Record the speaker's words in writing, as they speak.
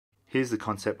Here's the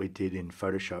concept we did in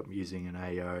Photoshop using an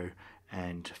AO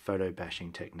and photo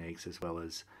bashing techniques, as well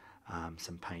as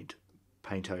some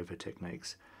paint over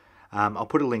techniques. I'll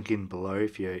put a link in below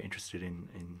if you're interested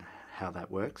in how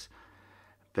that works.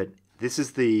 But this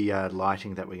is the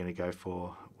lighting that we're going to go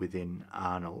for within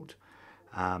Arnold.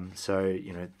 So,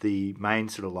 you know, the main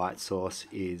sort of light source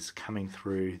is coming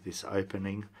through this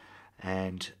opening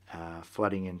and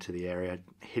flooding into the area,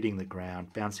 hitting the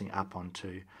ground, bouncing up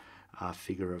onto our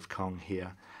figure of Kong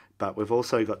here. But we've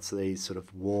also got these sort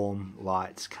of warm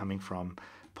lights coming from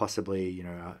possibly, you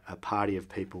know, a party of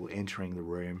people entering the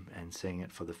room and seeing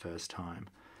it for the first time.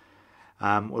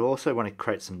 We'll also want to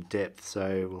create some depth,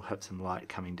 so we'll have some light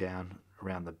coming down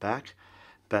around the back.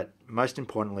 But most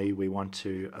importantly, we want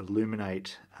to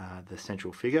illuminate the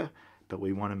central figure, but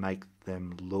we want to make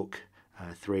them look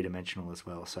three-dimensional as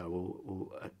well. So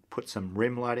we'll put some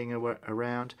rim lighting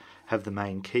around, have the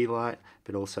main key light,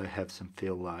 but also have some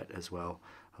field light as well,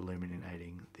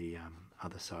 illuminating the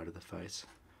other side of the face.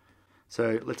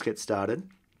 So let's get started.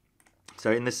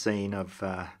 So in this scene, I've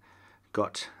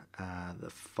got the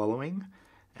following,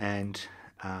 and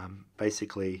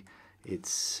basically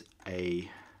it's a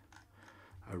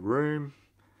room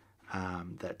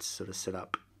that's sort of set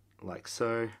up like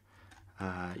so,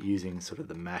 using sort of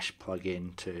the mesh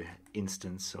plugin to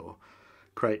instance or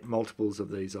create multiples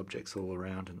of these objects all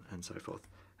around and so forth.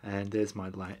 And there's my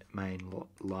main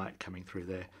light coming through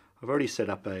there. I've already set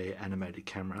up a animated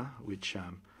camera which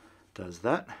does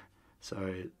that.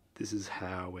 So this is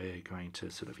how we're going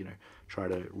to sort of, you know, try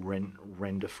to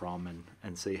render from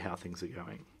and see how things are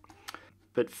going.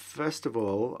 But first of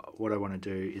all, what I want to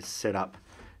do is set up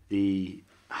the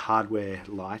hardware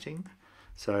lighting.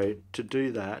 So to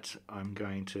do that, I'm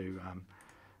going to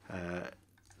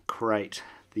create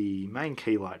the main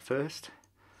key light first,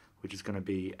 which is going to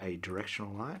be a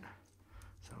directional light.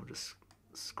 So I'll just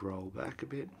scroll back a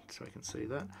bit so I can see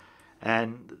that.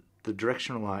 And the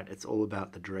directional light, it's all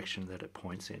about the direction that it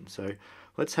points in. So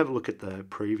let's have a look at the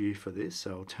preview for this.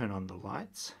 So I'll turn on the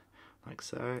lights like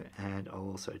so, and I'll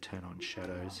also turn on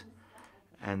shadows.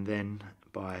 And then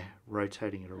by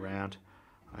rotating it around,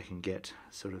 I can get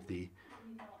sort of the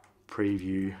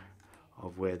preview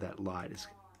of where that light is,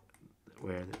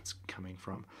 where it's coming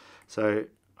from. So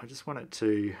I just want it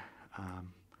to,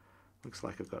 looks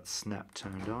like I've got snap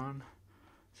turned on.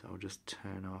 So I'll just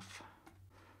turn off.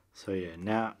 So yeah,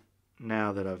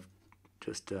 now that I've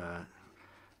just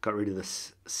got rid of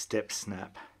this step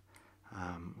snap,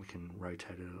 we can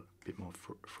rotate it a bit more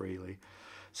freely.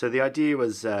 So the idea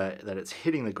was that it's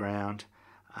hitting the ground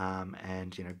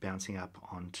and, you know, bouncing up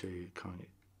onto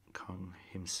Kong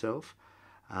himself,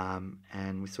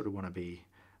 and we sort of want to be,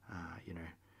 you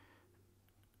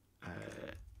know,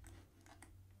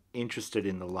 interested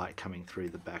in the light coming through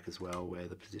the back as well, where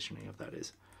the positioning of that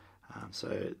is.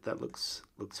 So that looks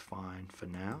fine for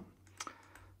now.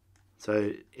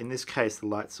 So in this case, the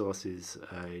light source is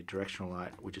a directional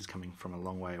light, which is coming from a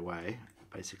long way away,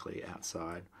 basically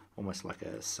outside, almost like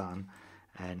a sun,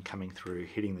 and coming through,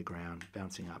 hitting the ground,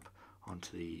 bouncing up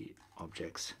onto the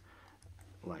objects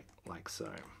like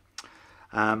so.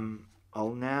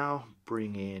 I'll now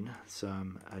bring in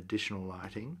some additional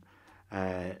lighting.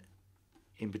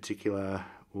 In particular,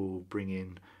 we'll bring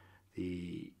in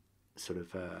the sort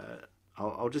of,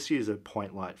 I'll just use a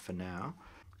point light for now,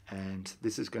 and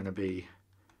this is going to be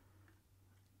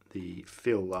the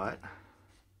fill light.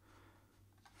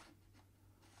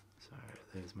 So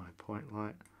there's my point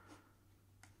light,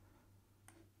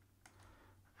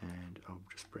 and I'll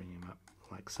just bring him up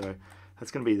like so. That's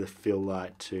going to be the fill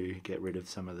light to get rid of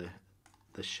some of the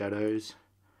shadows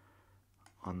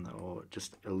on the, or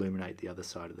just illuminate the other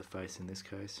side of the face in this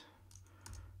case.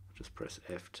 Just press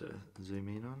F to zoom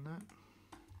in on that.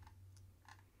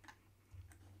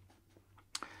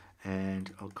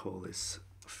 And I'll call this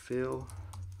fill,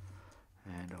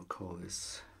 and I'll call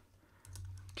this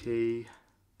key,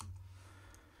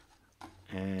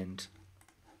 and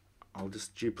I'll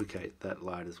just duplicate that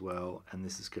light as well, and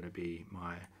this is going to be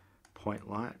my point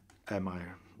light, my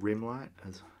rim light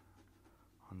as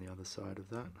on the other side of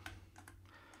that.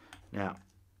 Now,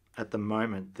 at the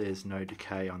moment, there's no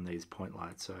decay on these point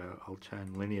lights, so I'll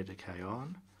turn linear decay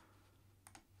on,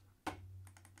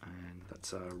 and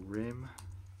that's our rim,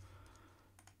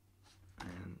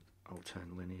 and I'll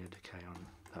turn linear decay on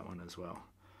that one as well.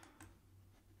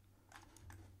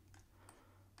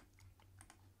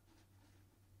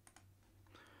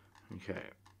 Okay.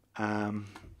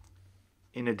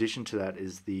 In addition to that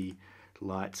is the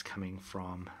lights coming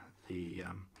from the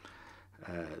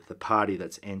party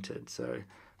that's entered. So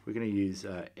we're going to use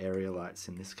area lights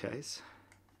in this case,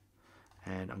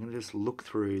 and I'm going to just look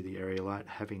through the area light,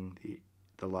 having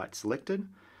the light selected,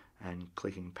 and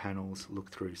clicking panels,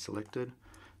 look through selected.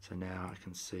 So now I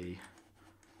can see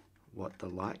what the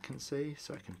light can see,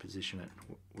 so I can position it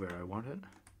where I want it,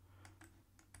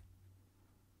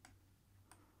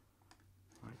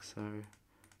 like so.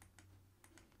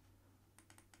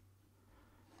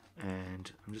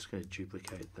 And I'm just going to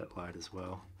duplicate that light as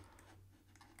well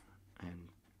and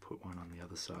put one on the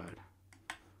other side,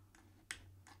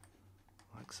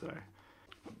 like so.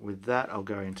 With that, I'll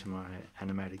go into my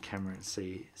animated camera and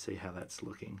see how that's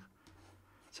looking.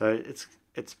 So it's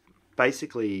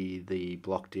basically the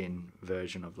blocked in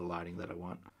version of the lighting that I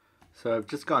want. So I've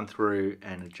just gone through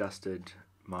and adjusted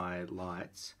my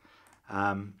lights,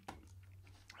 and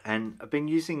I've been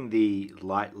using the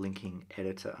light linking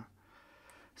editor.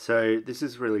 So this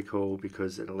is really cool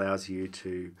because it allows you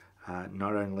to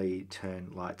not only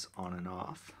turn lights on and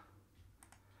off,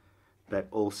 but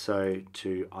also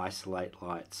to isolate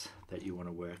lights that you want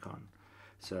to work on.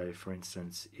 So for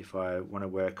instance, if I want to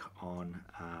work on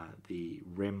the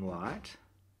rim light,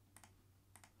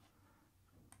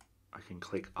 I can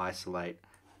click isolate,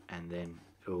 and then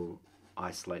it'll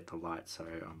isolate the light, so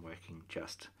I'm working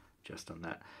just on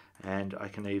that. And I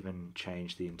can even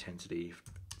change the intensity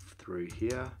through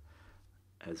here,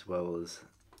 as well as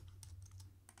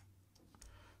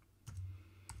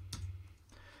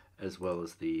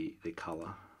the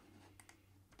color.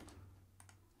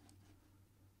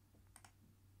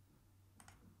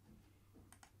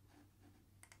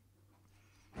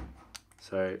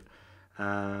 So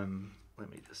let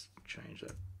me just change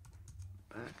that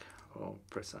back. I'll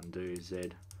press undo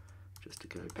Z just to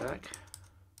go back.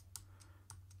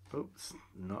 Oops,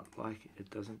 not like it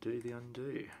doesn't do the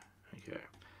undo. Okay,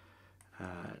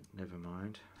 never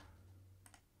mind.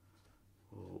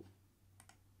 We'll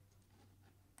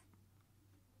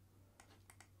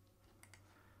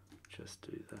just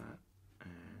do that,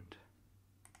 and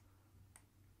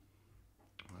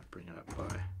I might bring it up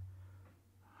by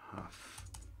half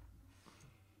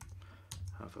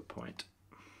a point.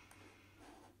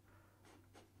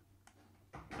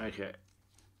 Okay,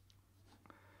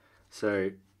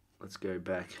 so let's go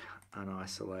back,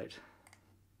 unisolate,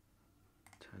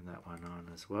 turn that one on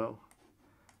as well,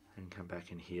 and come back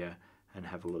in here and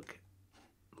have a look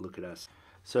at us.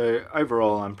 So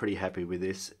overall, I'm pretty happy with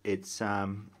this. It's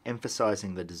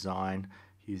emphasizing the design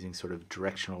using sort of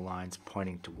directional lines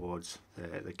pointing towards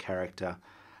the character.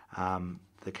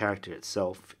 The character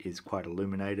itself is quite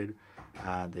illuminated.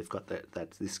 They've got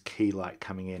this key light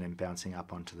coming in and bouncing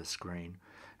up onto the screen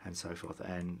and so forth.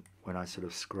 And when I sort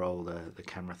of scroll the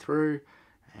camera through,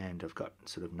 and I've got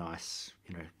sort of nice,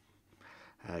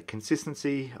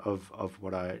 consistency of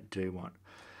what I do want.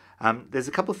 There's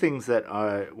a couple of things that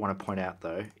I want to point out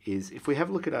though, is if we have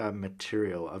a look at our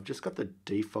material, I've just got the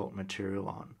default material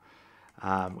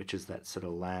on, which is that sort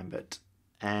of lambert,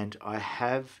 and I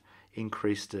have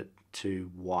increased it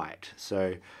to white,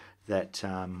 so that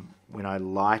when I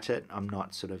light it, I'm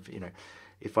not sort of,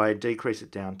 if I decrease it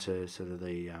down to sort of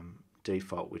the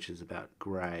default, which is about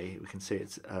grey, we can see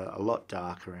it's a lot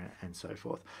darker and so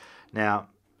forth. Now,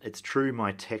 it's true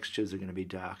my textures are going to be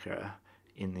darker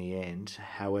in the end.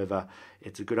 However,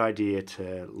 it's a good idea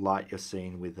to light your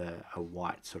scene with a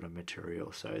white sort of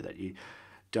material so that you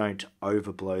don't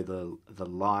overblow the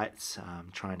lights,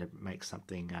 trying to make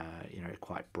something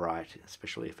quite bright,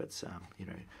 especially if it's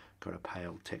got a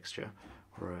pale texture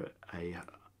or a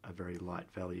very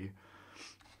light value.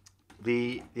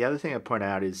 The other thing I point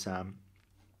out is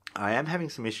I am having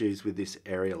some issues with this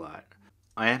area light.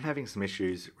 I am having some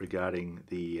issues regarding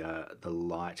the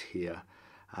light here.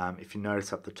 If you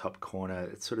notice up the top corner,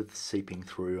 it's sort of seeping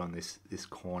through on this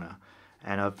corner,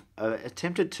 and I've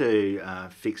attempted to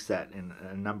fix that in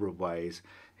a number of ways,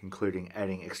 including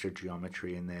adding extra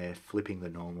geometry in there, flipping the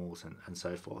normals and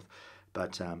so forth,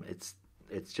 but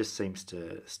it just seems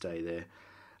to stay there.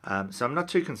 So I'm not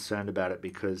too concerned about it,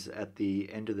 because at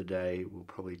the end of the day we'll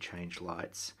probably change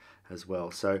lights as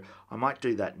well. So I might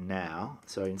do that now.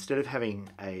 So instead of having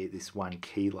this one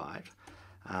key light,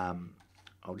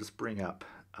 I'll just bring up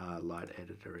light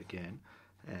editor again,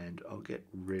 and I'll get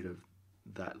rid of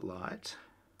that light.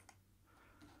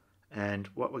 And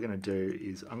what we're going to do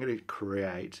is I'm going to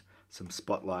create some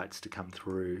spotlights to come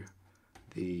through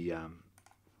the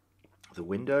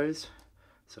windows.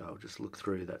 So I'll just look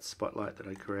through that spotlight that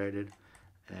I created,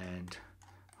 and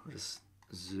I'll just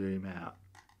zoom out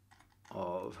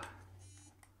of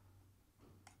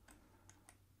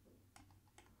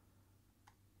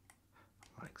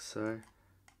like so.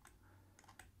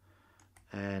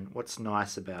 And what's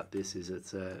nice about this is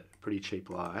it's a pretty cheap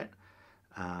light.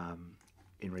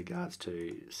 in regards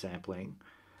to sampling,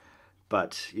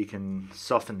 but you can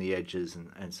soften the edges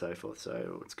and so forth.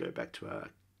 So let's go back to our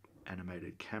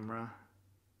animated camera,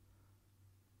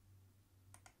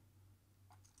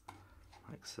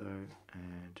 like so,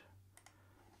 and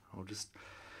I'll just,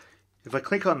 if I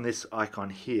click on this icon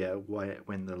here,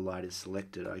 when the light is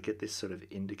selected, I get this sort of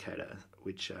indicator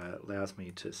which allows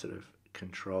me to sort of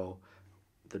control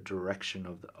the direction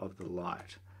of the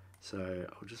light. So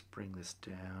I'll just bring this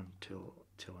down till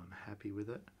I'm happy with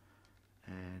it,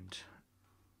 and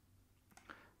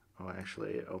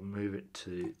I'll move it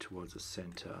towards the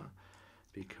center,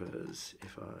 because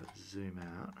if I zoom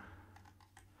out,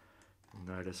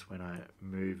 you'll notice when I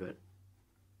move it,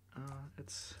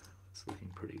 it's looking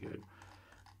pretty good,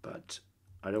 but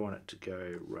I don't want it to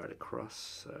go right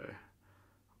across, so I'll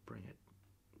bring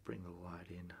the light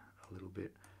in a little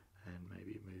bit and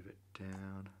maybe move it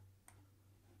down.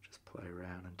 Just play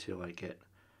around until I get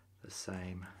the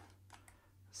same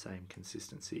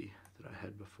consistency that I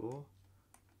had before,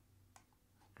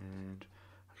 and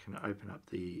I can open up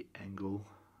the angle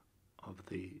of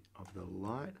the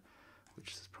light,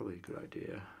 which is probably a good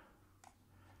idea,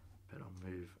 but I'll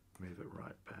move it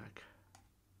right back.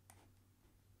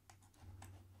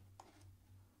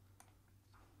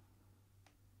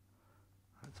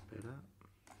 That's better.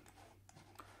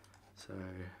 So,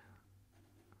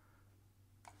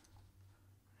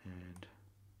 and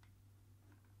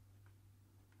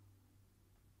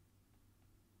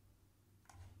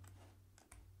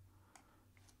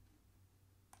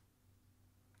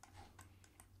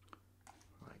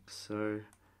like so,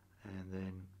 and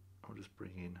then I'll just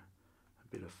bring in a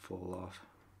bit of fall off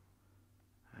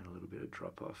and a little bit of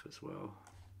drop off as well,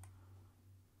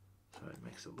 so it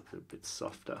makes it look a bit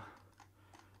softer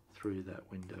through that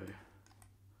window.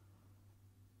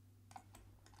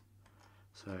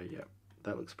 So yeah,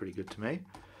 that looks pretty good to me.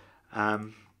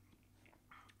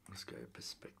 Let's go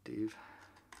perspective,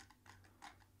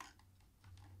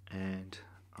 and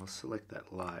I'll select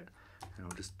that light, and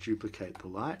I'll just duplicate the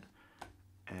light,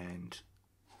 and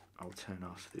I'll turn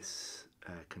off this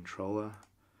controller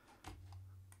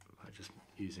by just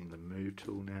using the move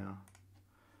tool now,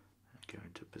 and go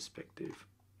into perspective,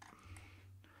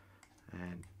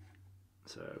 and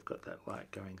so I've got that light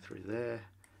going through there,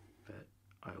 but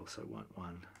I also want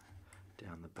one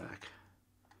down the back,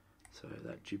 so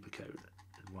that duplicated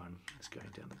one is going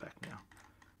down the back now.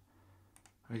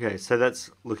 Okay, so that's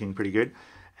looking pretty good,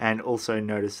 and also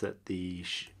notice that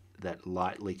that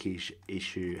light leakage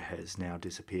issue has now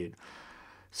disappeared.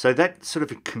 So that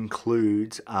sort of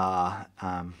concludes our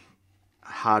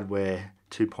Hardware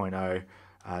 2.0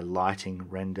 lighting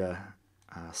render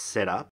setup.